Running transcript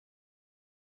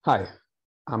Hi,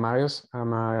 I'm Marius.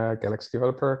 I'm a Galaxy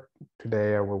developer.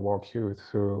 Today I will walk you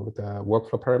through the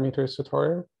workflow parameters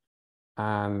tutorial.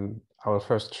 And I will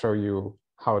first show you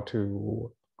how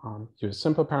to use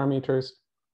simple parameters.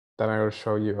 Then I will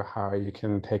show you how you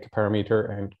can take a parameter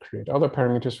and create other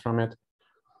parameters from it.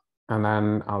 And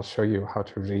then I'll show you how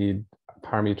to read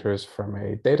parameters from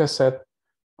a data set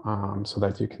so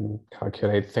that you can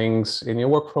calculate things in your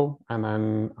workflow and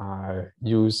then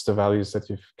use the values that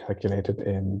you've calculated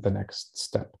in the next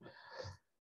step.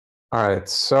 All right,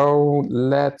 so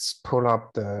let's pull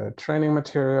up the training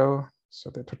material. So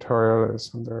the tutorial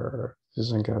is under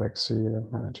using Galaxy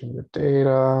and managing your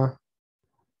data,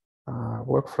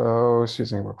 workflows,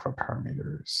 using workflow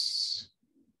parameters.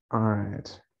 All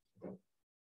right.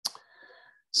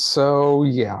 So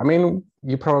yeah, I mean,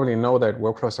 you probably know that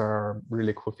workflows are a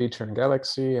really cool feature in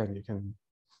Galaxy, and you can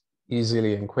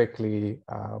easily and quickly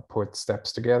put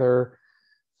steps together.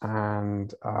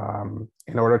 And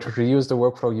in order to reuse the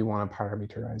workflow, you want to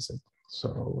parameterize it.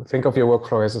 So think of your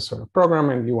workflow as a sort of program,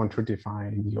 and you want to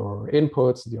define your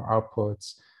inputs, your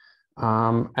outputs.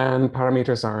 And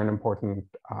parameters are an important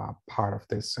part of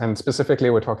this. And specifically,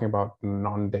 we're talking about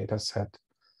non-data set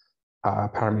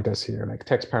parameters here, like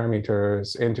text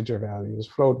parameters, integer values,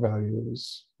 float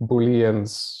values,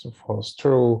 booleans, false,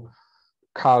 true,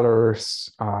 colors,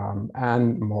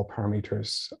 and more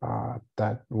parameters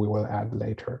that we will add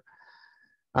later.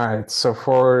 All right, so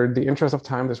for the interest of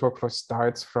time, this workflow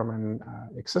starts from an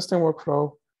existing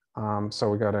workflow. So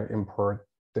we got to import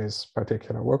this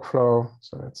particular workflow.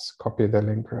 So let's copy the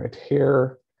link right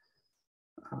here.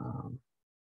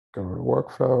 Go to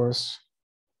workflows,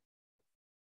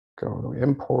 go to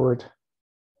import,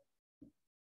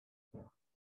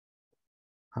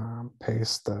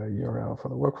 paste the URL for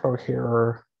the workflow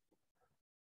here.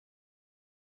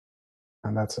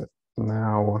 And that's it.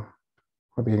 Now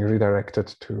we're being redirected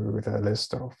to the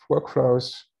list of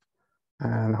workflows,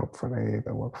 and hopefully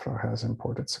the workflow has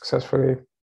imported successfully.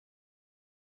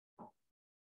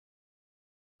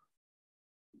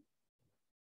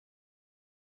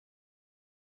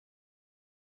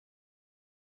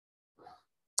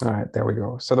 All right, there we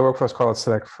go. So the workflow is called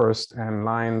select first and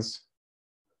lines.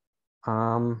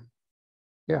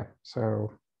 Yeah,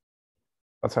 so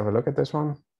let's have a look at this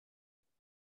one.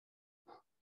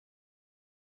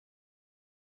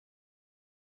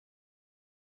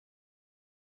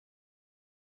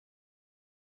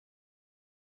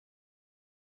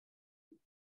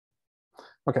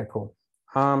 Okay, cool.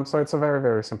 So it's a very,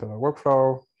 very simple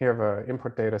workflow. You have an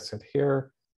input data set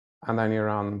here, and then you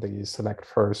run the select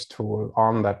first tool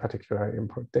on that particular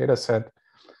input data set.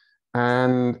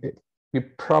 And you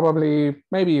probably,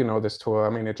 maybe you know this tool. I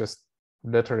mean, it just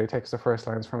literally takes the first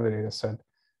lines from the data set,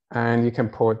 and you can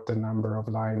put the number of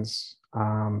lines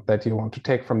that you want to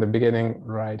take from the beginning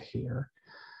right here.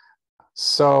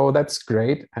 So that's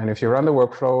great. And if you run the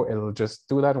workflow, it'll just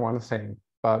do that one thing,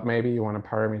 but maybe you want to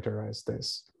parameterize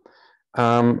this.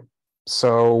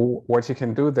 So what you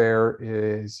can do there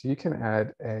is you can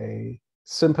add a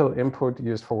simple input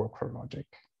used for workflow logic.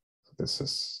 So this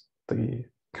is the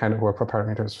kind of workflow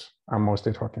parameters I'm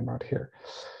mostly talking about here.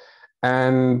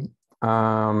 And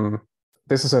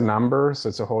this is a number, so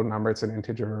it's a whole number, it's an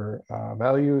integer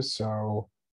value. So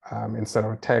instead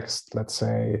of a text, let's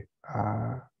say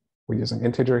we use an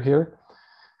integer here.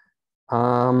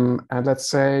 And let's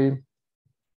say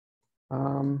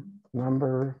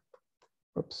number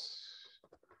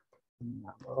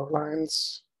of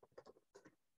lines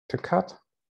to cut.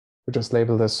 We just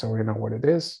label this so we know what it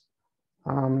is.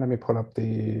 Let me pull up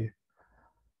the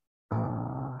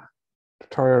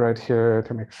tutorial right here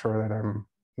to make sure that I'm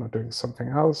not doing something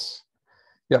else.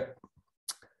 Yep.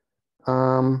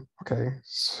 Okay,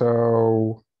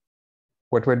 so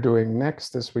what we're doing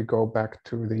next is we go back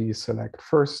to the select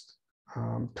first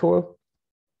tool.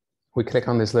 We click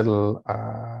on this little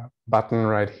button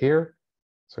right here.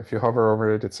 So if you hover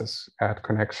over it, it says add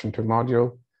connection to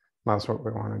module. That's what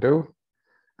we want to do.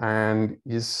 And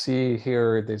you see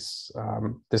here this,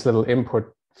 this little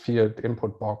input field,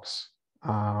 input box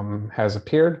has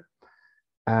appeared.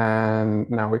 And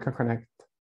now we can connect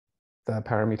the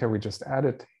parameter we just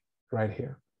added right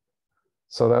here.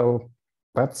 So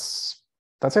that's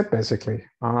it basically.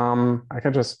 I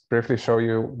can just briefly show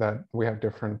you that we have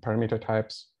different parameter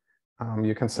types.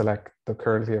 You can select the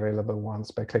currently available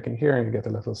ones by clicking here, and you get a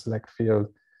little select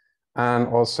field. And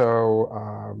also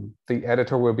the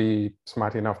editor will be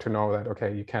smart enough to know that,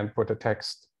 okay, you can't put a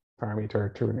text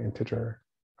parameter to an integer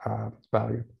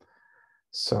value.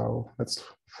 So let's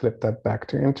flip that back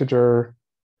to integer.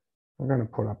 I'm going to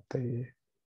pull up the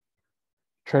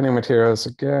training materials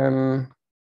again.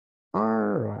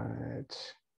 All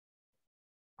right.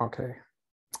 Okay.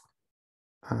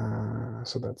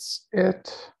 So that's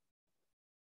it.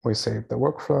 We save the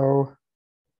workflow.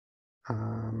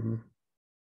 And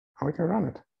we can run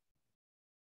it.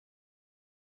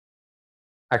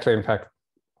 Actually, in fact,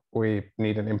 we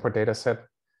need an import data set.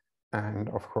 And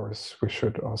of course, we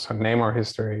should also name our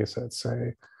history. So let's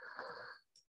say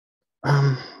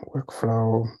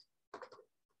workflow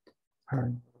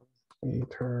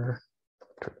parameter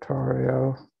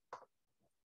tutorial.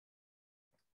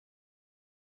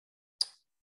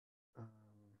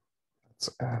 Let's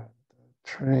add the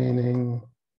training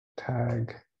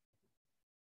tag.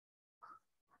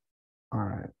 All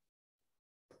right.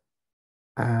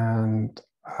 And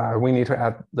we need to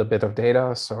add the bit of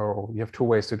data. So you have two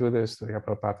ways to do this, through the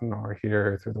upload button or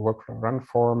here through the workflow run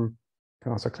form. You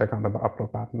can also click on the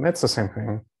upload button. It's the same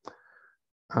thing.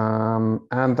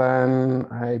 And then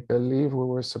I believe we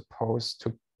were supposed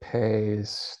to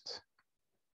paste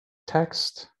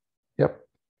text. Yep.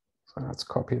 So let's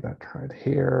copy that right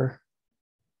here.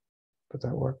 Did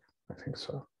that work? I think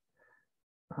so.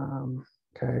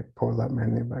 Okay, pull that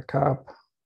menu back up,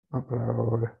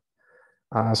 upload.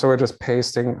 So we're just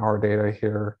pasting our data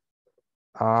here.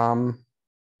 Yeah.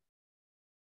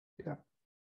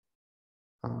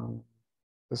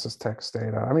 This is text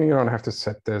data. I mean, you don't have to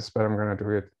set this, but I'm going to do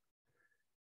it.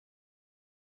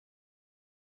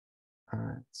 All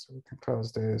right, so we can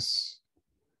close this.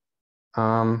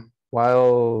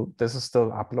 While this is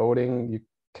still uploading, you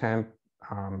can't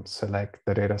select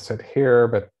the data set here,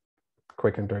 but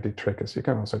quick and dirty trick is you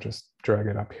can also just drag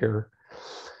it up here.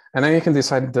 And then you can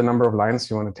decide the number of lines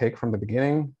you want to take from the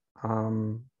beginning. I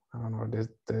don't know, did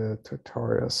the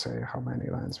tutorial say how many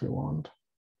lines we want?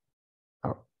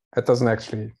 Oh, it doesn't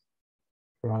actually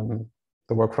run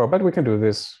the workflow, but we can do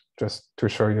this just to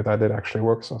show you that it actually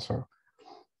works also.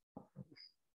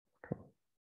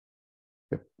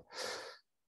 Yep.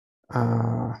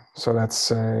 So let's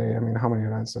say, I mean, how many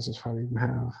lines does this file even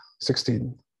have?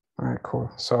 16. All right, cool.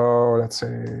 So let's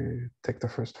say take the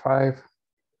first 5.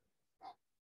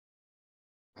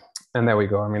 And there we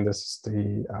go. I mean, this is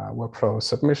the workflow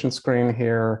submission screen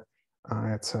here.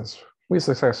 It says we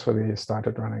successfully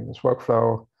started running this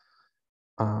workflow.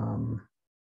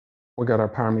 We got our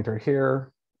parameter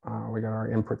here. We got our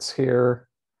inputs here.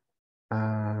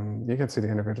 And you can see the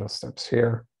individual steps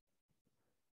here.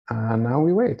 And now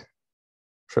we wait.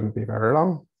 Shouldn't be very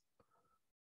long.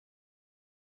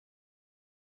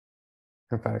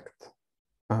 In fact,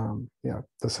 yeah,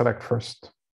 the select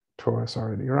first tool is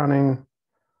already running.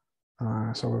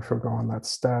 So if we go on that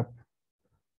step,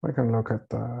 we can look at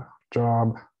the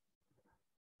job.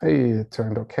 Hey, it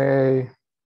turned okay.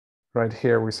 Right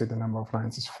here, we see the number of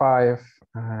lines is 5.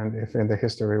 And if in the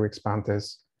history we expand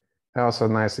this, it also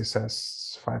nicely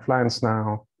says 5 lines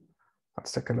now.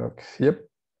 Let's take a look. Yep,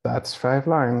 that's 5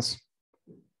 lines.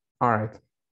 All right.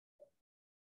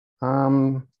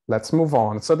 Let's move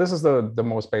on. So this is the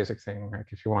most basic thing, like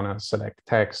if you want to select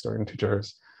text or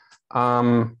integers.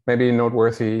 Maybe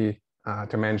noteworthy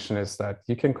to mention is that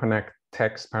you can connect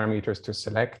text parameters to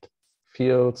select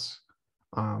fields.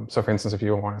 So for instance, if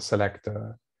you want to select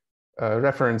a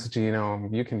reference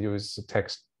genome, you can use a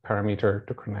text parameter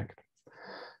to connect.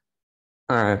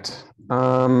 All right.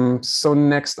 So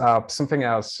next up, something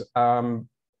else.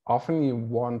 Often you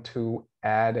want to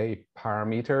add a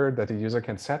parameter that the user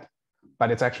can set,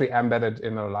 but it's actually embedded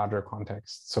in a larger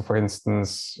context. So for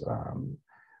instance,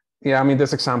 yeah, I mean,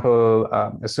 this example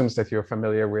assumes that you're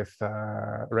familiar with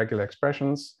regular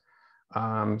expressions.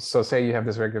 So say you have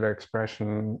this regular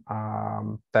expression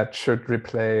that should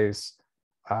replace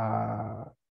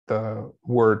the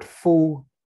word foo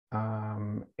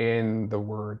in the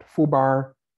word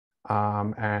foobar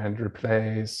and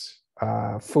replace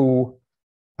foo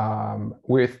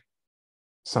with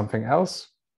something else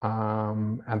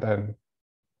and then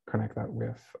connect that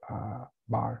with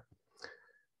bar.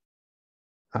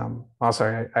 Oh,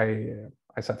 sorry,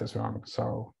 I said this wrong.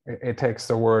 So it takes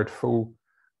the word foo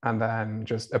and then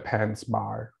just appends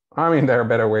bar. I mean, there are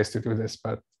better ways to do this,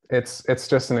 but it's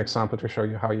just an example to show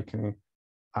you how you can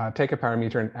take a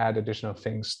parameter and add additional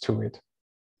things to it.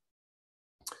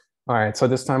 All right, so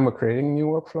this time we're creating a new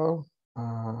workflow.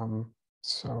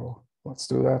 So let's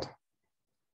do that.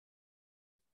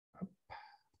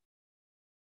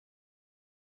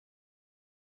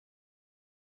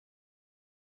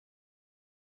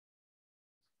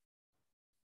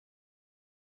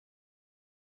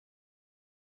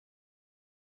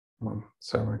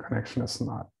 So my connection is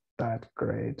not that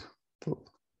great.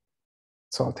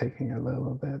 It's all taking a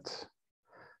little bit.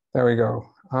 There we go.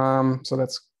 So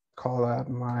let's call that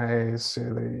my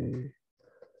silly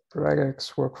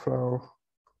regex workflow.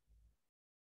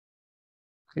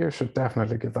 You should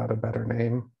definitely give that a better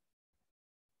name.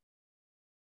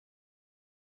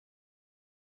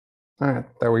 All right,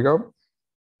 there we go.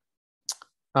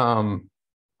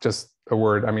 Just a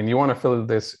word. I mean, you want to fill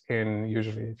this in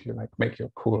usually if you like make your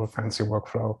cool fancy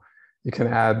workflow. You can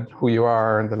add who you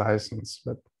are and the license,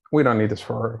 but we don't need this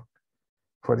for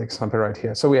the example right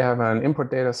here. So we have an input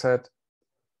data set.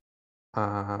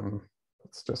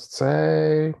 Let's just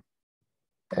say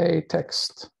a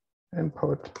text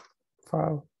input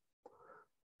file.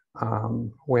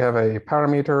 We have a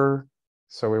parameter.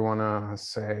 So we want to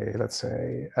say, let's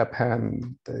say,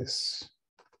 append this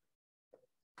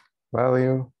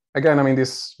value. Again, I mean,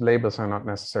 these labels are not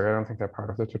necessary. I don't think they're part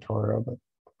of the tutorial, but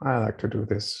I like to do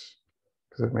this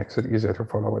because it makes it easier to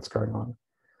follow what's going on.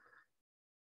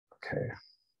 Okay,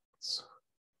 let's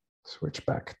switch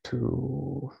back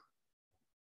to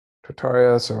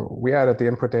tutorial. So we added the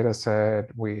input data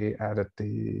set. We added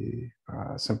the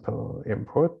simple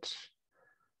input.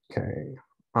 Okay.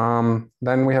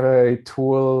 Then we have a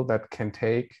tool that can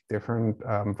take different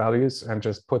values and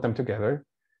just put them together.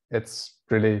 It's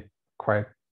really quite,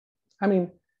 I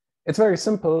mean, it's very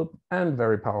simple and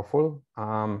very powerful.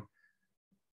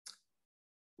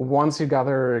 Once you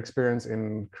gather experience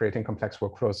in creating complex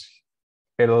workflows,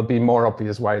 it'll be more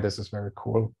obvious why this is very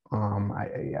cool.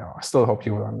 I still hope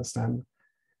you will understand.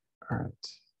 All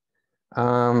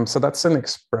right. So that's an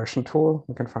expression tool.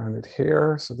 You can find it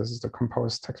here. So this is the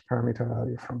composed text parameter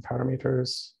value from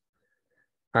parameters.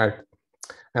 All right.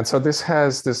 And so this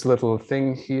has this little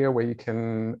thing here where you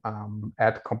can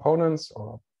add components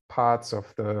or parts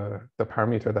of the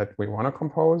parameter that we want to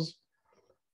compose.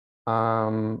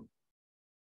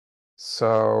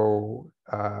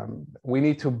 We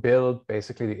need to build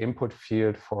basically the input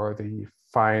field for the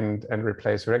find and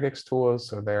replace regex tool.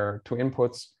 So there are two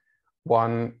inputs.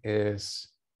 One is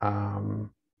the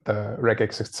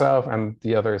regex itself, and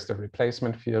the other is the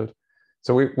replacement field.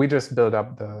 So we just build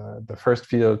up the first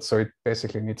field. So it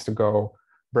basically needs to go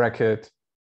bracket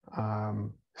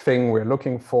thing we're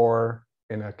looking for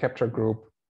in a capture group.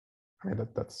 I mean,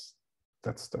 that's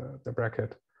the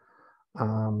bracket.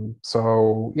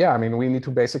 So yeah, I mean, we need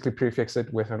to basically prefix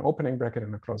it with an opening bracket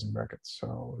and a closing bracket.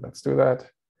 So let's do that.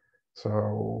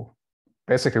 So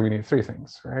basically we need three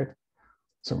things, right?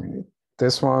 So we need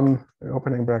this one, the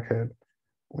opening bracket,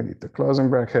 we need the closing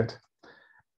bracket.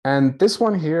 And this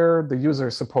one here, the user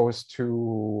is supposed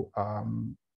to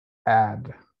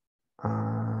add.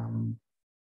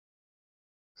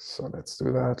 So let's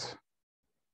do that.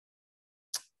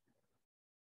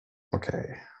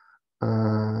 Okay.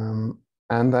 And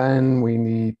then we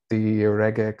need the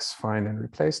regex find and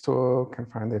replace tool. Can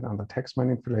find it under text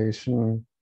manipulation.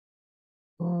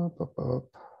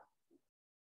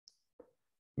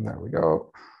 There we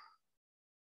go.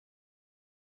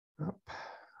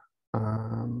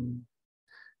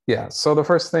 Yeah, so the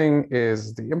first thing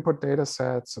is the input data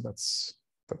set. So that's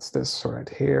this right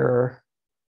here.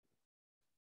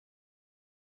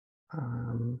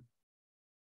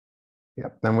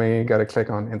 Yep, then we got to click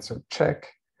on insert check.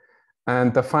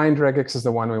 And the find regex is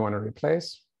the one we want to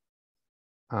replace.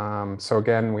 So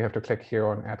again, we have to click here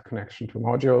on add connection to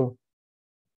module.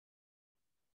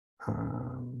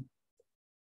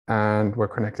 And we're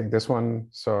connecting this one.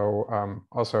 So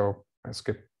also I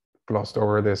glossed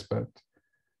over this, but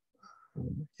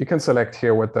you can select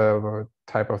here what the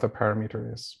type of the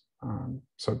parameter is.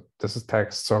 So this is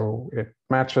text, so it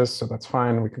matches, so that's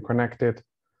fine. We can connect it.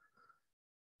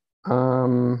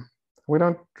 We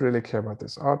don't really care about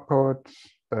this output,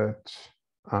 but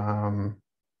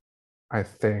I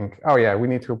think, oh yeah, we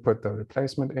need to put the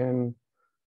replacement in,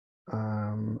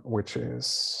 which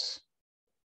is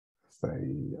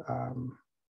the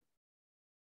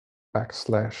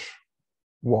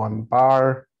 \1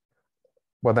 bar.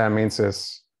 What that means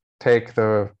is take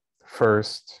the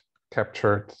first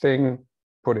captured thing,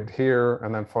 put it here,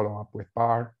 and then follow up with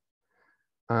bar.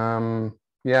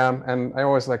 Yeah, and I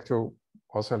always like to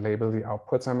also label the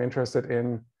outputs I'm interested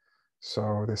in.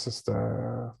 So this is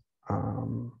the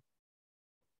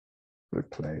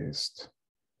replaced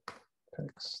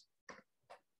text.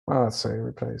 Well, let's say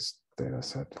replaced data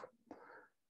set.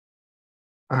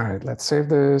 All right, let's save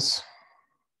this.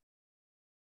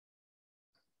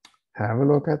 Have a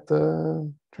look at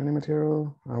the training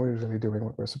material. Are we really doing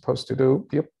what we're supposed to do?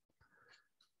 Yep.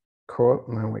 Cool,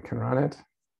 now we can run it.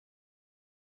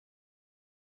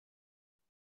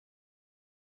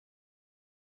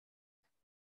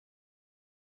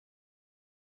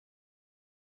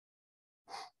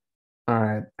 All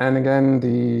right, and again,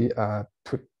 the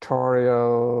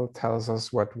tutorial tells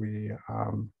us what the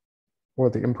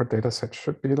input data set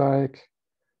should be like.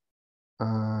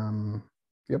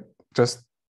 Yep, just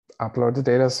upload the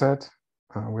data set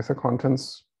with the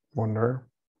contents, wonder.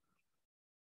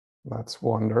 That's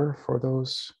wonder for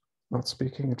those not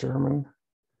speaking German.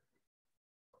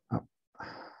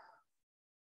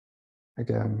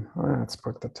 Again, let's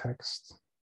put the text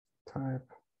type.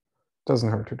 Doesn't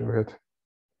hurt to do it.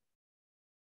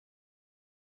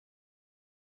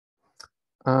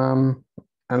 And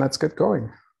let's get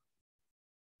going.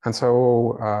 And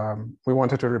so we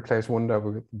wanted to replace Wunder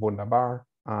with Wunderbar.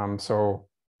 So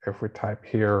if we type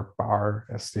here bar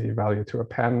as the value to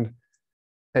append,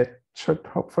 it should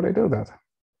hopefully do that.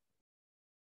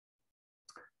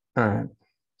 All right,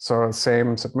 so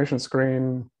same submission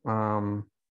screen.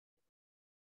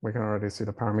 We can already see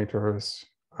the parameters.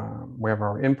 We have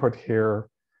our input here.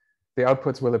 The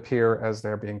outputs will appear as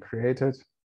they're being created.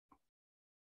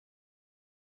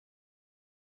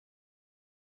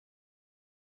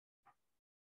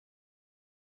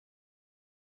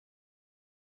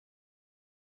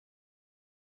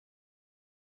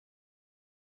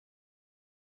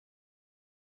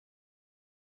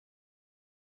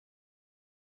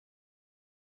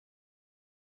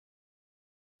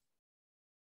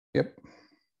 Yep,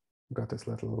 we've got this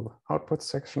little output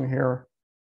section here.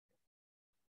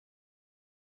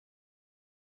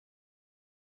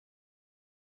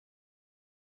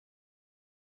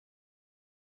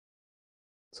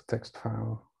 It's a text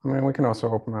file. I mean, we can also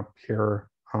open up here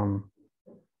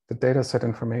the data set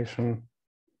information.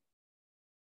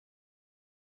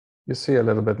 You see a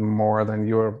little bit more than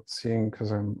you're seeing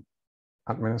because I'm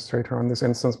administrator on this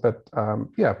instance, but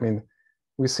yeah, I mean,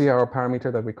 we see our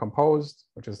parameter that we composed,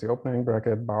 which is the opening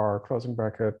bracket, bar, closing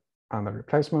bracket, and the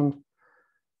replacement.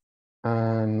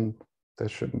 And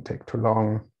this shouldn't take too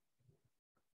long.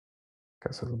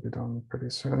 Guess it'll be done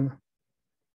pretty soon.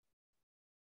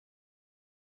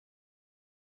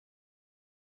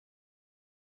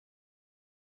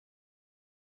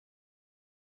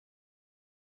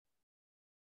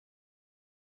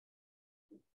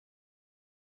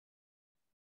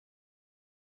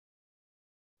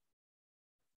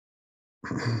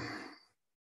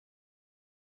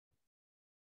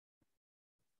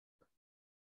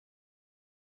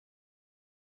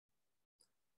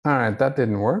 All right, that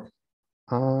didn't work.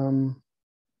 What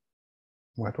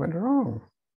went wrong?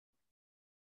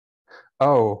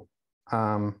 Oh,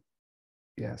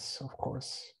 yes, of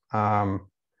course. I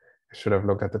should have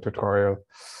looked at the tutorial.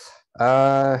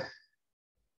 Our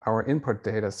input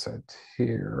data set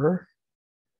here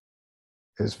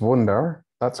is Wunder.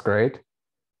 That's great.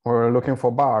 We're looking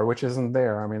for bar, which isn't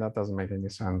there. I mean, that doesn't make any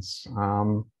sense.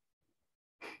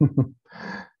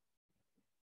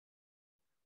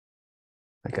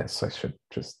 I guess I should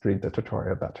just read the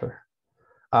tutorial better.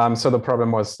 So the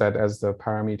problem was that as the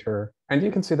parameter, and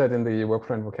you can see that in the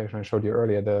workflow invocation I showed you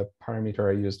earlier, the parameter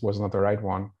I used was not the right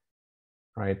one,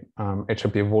 right? It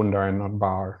should be Wunder and not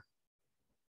bar.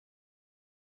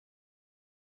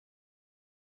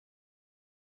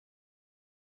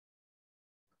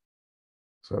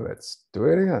 So let's do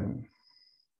it again.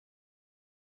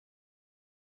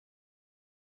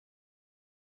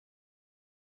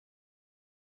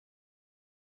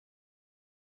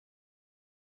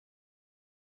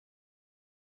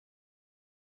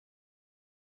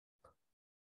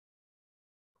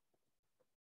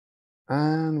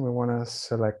 And we want to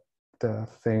select the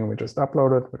thing we just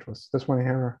uploaded, which was this one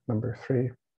here, number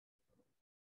 3.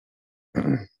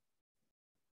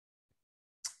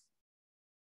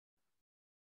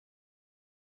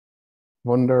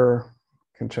 Wunder,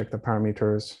 can check the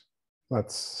parameters.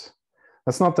 That's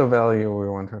not the value we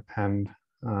want to append.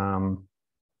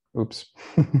 Oops.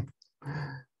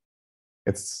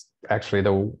 It's actually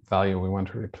the value we want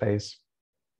to replace.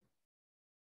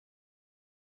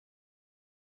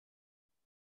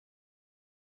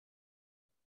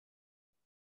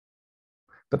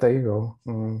 But there you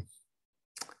go.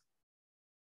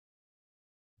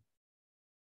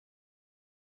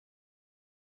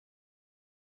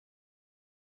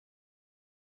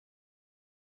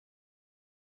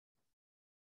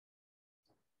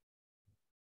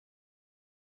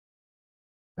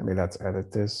 Maybe let's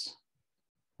edit this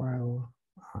while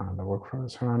the workflow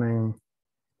is running.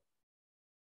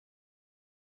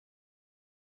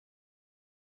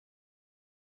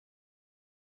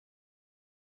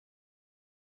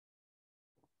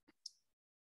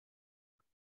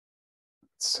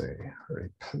 Let's say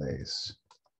replace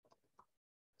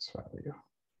this value.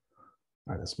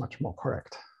 That is much more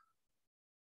correct.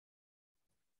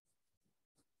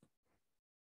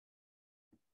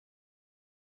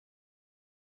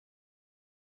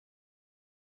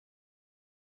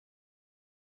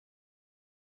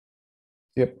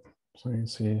 Yep, so you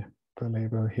see the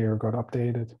label here got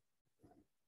updated.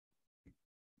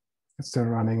 It's still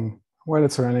running. While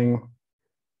it's running,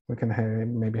 we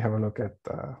can maybe have a look at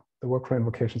the workflow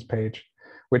invocations page,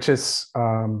 which is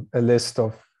a list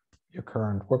of your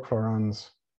current workflow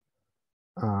runs.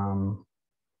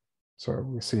 So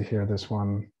we see here this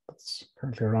one that's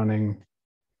currently running.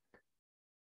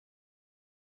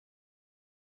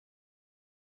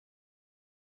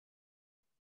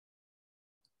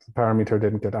 The parameter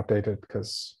didn't get updated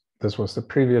because this was the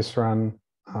previous run.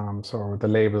 So the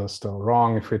label is still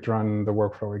wrong. If we'd run the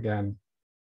workflow again,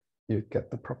 you'd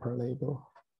get the proper label.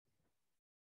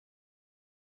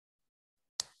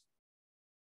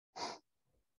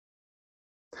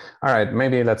 All right,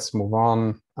 maybe let's move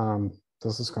on.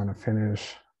 This is going to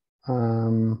finish.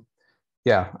 Let's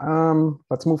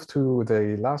move to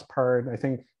the last part. I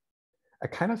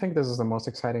kind of think this is the most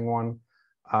exciting one.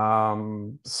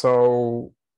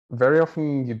 So very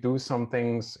often you do some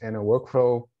things in a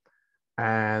workflow,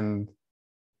 and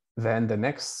then the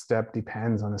next step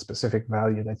depends on a specific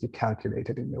value that you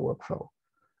calculated in the workflow.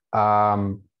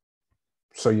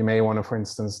 So you may want to, for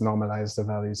instance, normalize the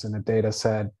values in a data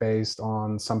set based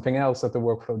on something else that the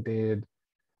workflow did.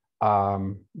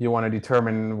 You want to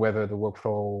determine whether the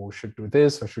workflow should do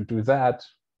this or should do that,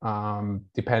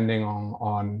 depending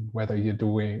on whether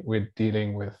we're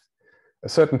dealing with a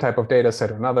certain type of data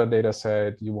set or another data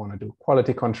set. You want to do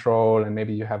quality control, and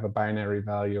maybe you have a binary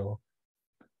value,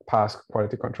 pass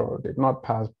quality control or did not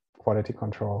pass quality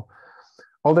control.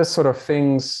 All this sort of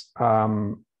things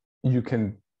you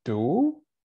can do,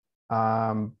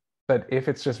 but if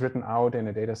it's just written out in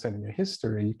a data set in your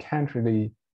history, you can't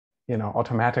really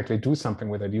automatically do something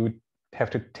with it. You would have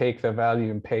to take the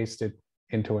value and paste it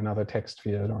into another text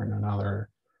field or in another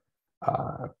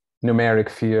numeric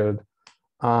field.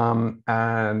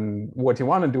 And what you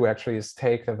want to do actually is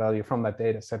take the value from that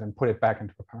data set and put it back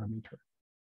into a parameter.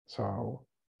 So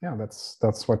yeah,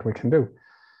 that's what we can do.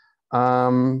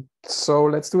 So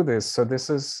let's do this. So this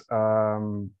is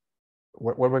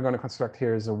what we're going to construct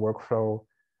here is a workflow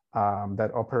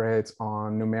that operates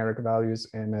on numeric values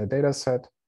in a data set.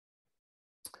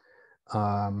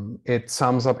 It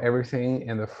sums up everything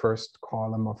in the first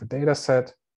column of a data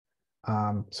set.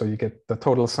 So you get the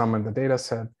total sum in the data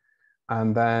set,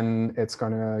 and then it's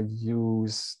going to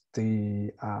use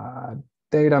the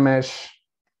data mesh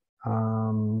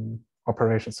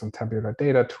operations on tabular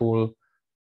data tool.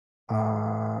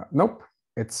 Nope,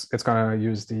 it's going to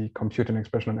use the compute an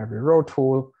expression on every row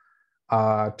tool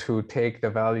to take the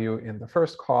value in the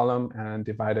first column and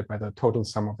divide it by the total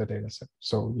sum of the data set.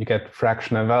 So you get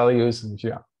fractional values, and if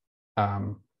you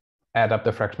add up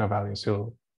the fractional values,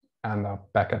 you'll end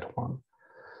up back at 1.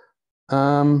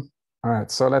 All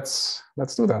right, so let's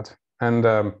do that. And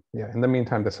yeah, in the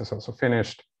meantime, this is also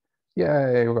finished.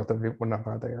 Yay, we got the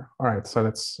number there. All right, so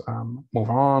let's move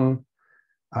on.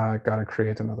 Gotta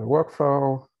create another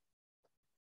workflow.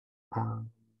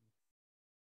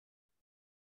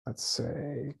 Let's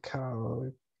say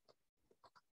calculate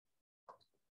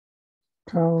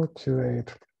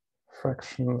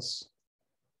fractions.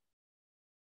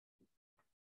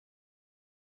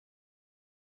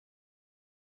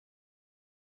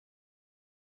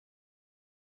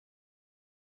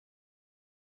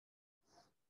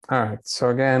 All right, so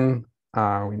again,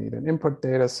 we need an input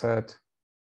data set.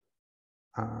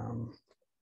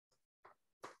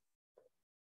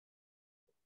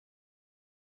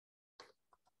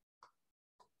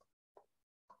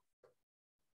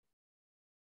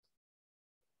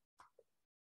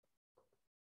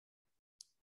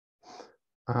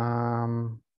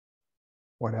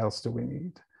 What else do we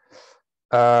need?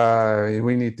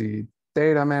 We need the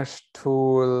data mesh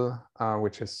tool,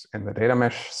 which is in the data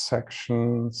mesh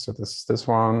section. So this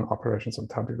one, operations on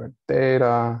tabular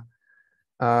data.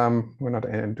 We're not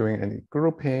doing any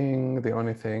grouping. The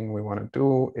only thing we want to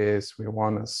do is we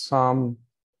want to sum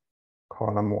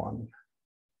column 1.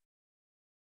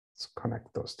 Let's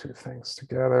connect those two things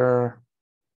together.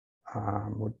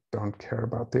 We don't care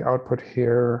about the output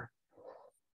here.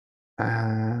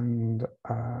 And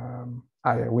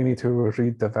yeah, we need to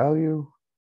read the value.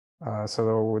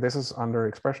 So this is under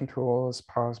expression tools,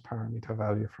 parse parameter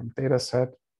value from data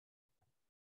set.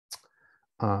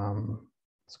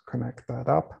 Let's connect that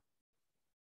up.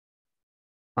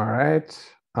 All right.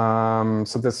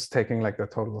 So this is taking like the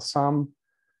total sum.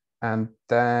 And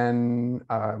then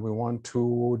we want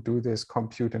to do this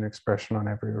compute an expression on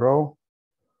every row.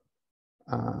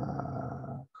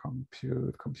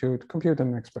 Compute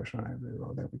an expression on every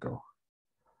row. There we go.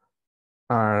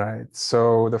 All right,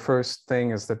 so the first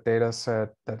thing is the data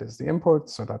set that is the input.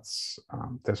 So that's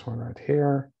this one right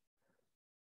here.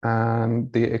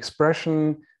 And the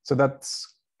expression, so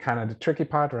that's kind of the tricky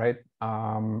part, right?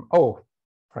 Oh,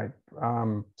 right?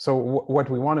 So what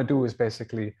we want to do is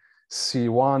basically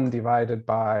C1 divided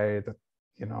by the,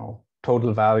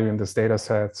 total value in this data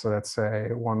set. So let's say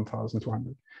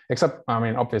 1,200. Except, I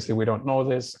mean, obviously we don't know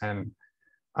this, and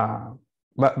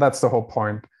but that's the whole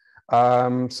point.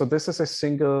 So this is a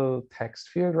single text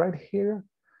field right here.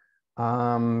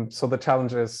 So the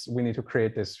challenge is we need to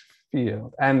create this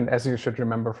field. And as you should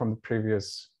remember from the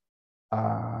previous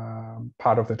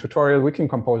part of the tutorial, we can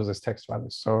compose this text value.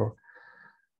 So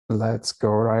let's go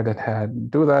right ahead and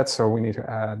do that. So we need to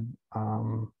add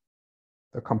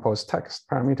the compose text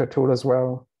parameter tool as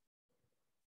well.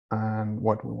 And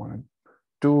what we want to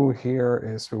do here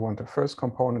is we want the first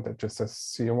component that just says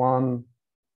C1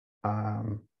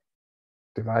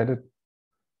 divided,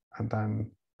 and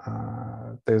then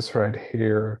this right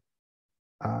here,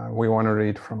 we want to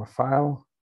read from a file.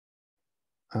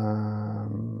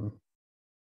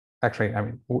 Actually, I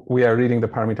mean, we are reading the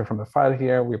parameter from the file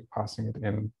here. We're passing it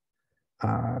in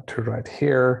to right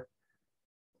here.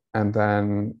 And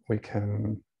then we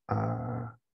can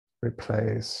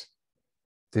replace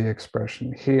the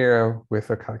expression here with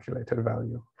a calculated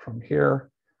value from here.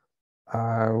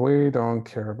 We don't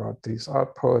care about these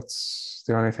outputs.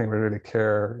 The only thing we really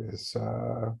care is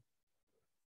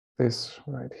this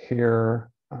right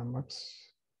here.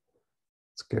 Oops.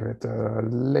 Let's give it a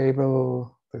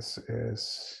label. This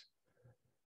is,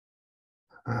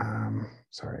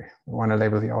 sorry, we want to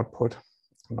label the output,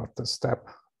 not the step.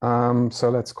 So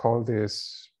let's call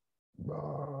this,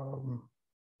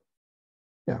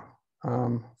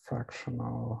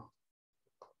 fractional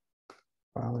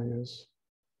values.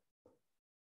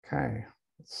 Okay,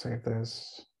 let's save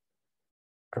this,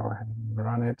 go ahead and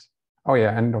run it. Oh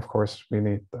yeah, and of course we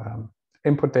need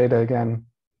input data again.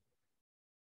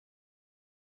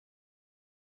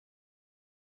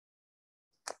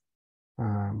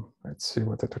 Let's see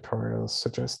what the tutorial is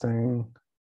suggesting.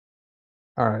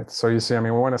 All right, so you see, I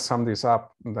mean, we want to sum these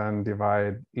up and then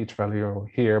divide each value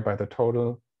here by the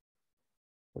total,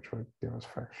 which would give us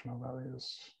fractional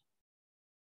values.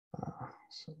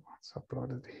 So let's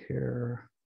upload it here.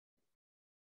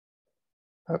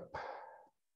 Up.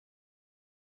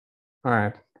 All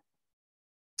right.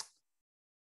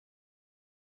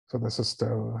 So this is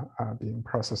still being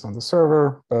processed on the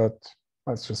server, but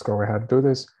let's just go ahead and do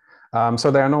this.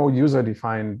 So there are no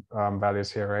user-defined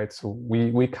values here, right? So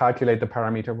we calculate the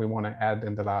parameter we want to add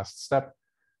in the last step,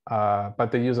 but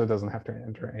the user doesn't have to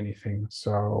enter anything.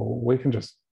 So we can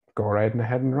just go right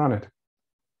ahead and run it.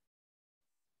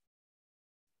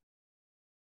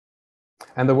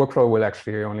 And the workflow will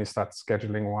actually only start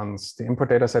scheduling once the input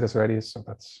data set is ready. So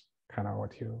that's kind of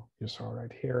what you saw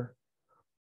right here.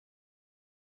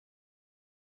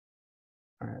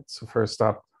 All right, so first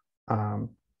up,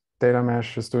 data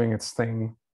mesh is doing its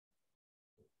thing.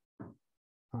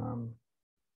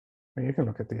 You can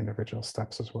look at the individual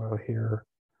steps as well here.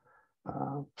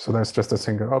 So there's just a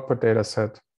single output data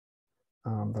set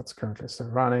that's currently still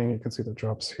running. You can see the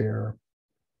jobs here.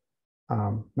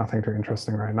 Nothing too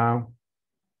interesting right now.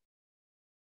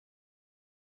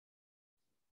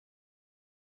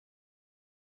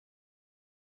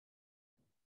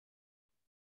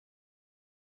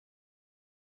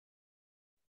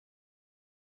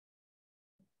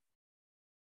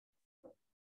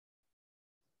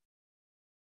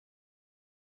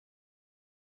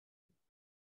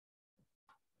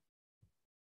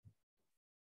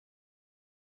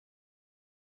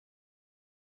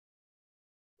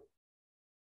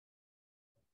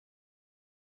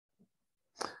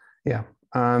 Yeah,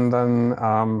 and then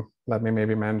let me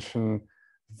maybe mention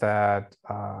that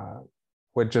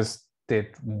we just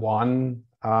did one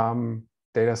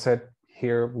data set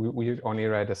here. We only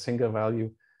write a single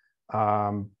value,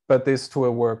 but this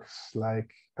tool works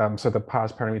like, so the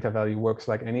parse parameter value works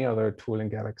like any other tool in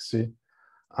Galaxy.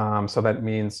 So that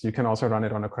means you can also run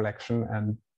it on a collection,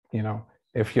 and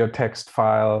if your text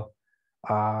file,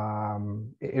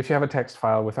 if you have a text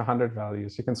file with 100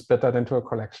 values, you can split that into a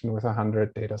collection with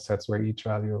 100 data sets where each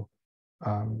value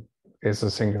is a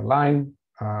single line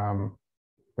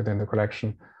within the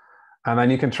collection. And then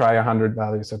you can try 100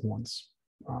 values at once.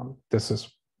 This is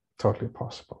totally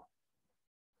possible.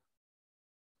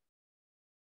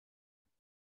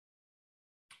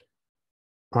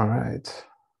 All right.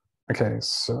 Okay,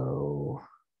 so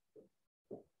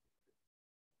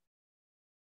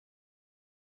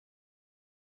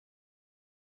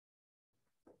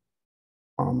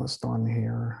almost done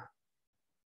here.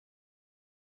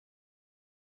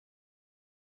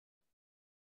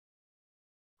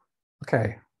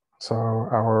 Okay, so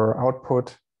our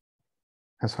output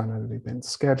has finally been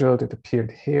scheduled. It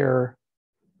appeared here.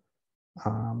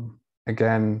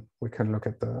 Again, we can look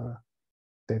at the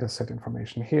data set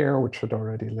information here, which should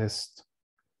already list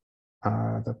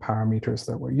the parameters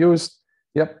that were used.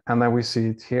 Yep, and then we see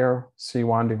it here,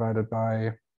 C1 divided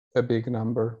by a big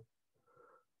number.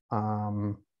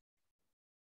 And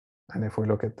if we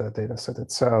look at the data set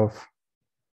itself,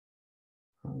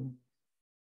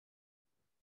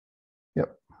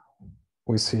 yep,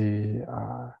 we see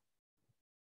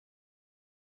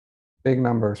big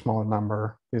number, small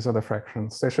number. These are the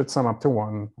fractions. They should sum up to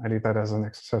 1. I leave that as an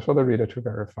exercise for the reader to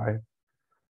verify.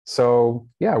 So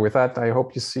yeah, with that, I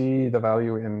hope you see the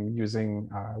value in using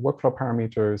workflow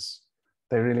parameters.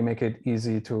 They really make it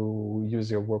easy to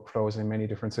use your workflows in many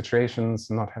different situations,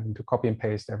 not having to copy and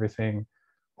paste everything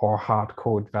or hard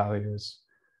code values.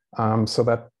 So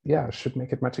that, yeah, should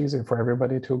make it much easier for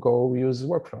everybody to go use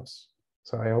workflows.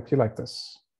 So I hope you like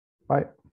this. Bye.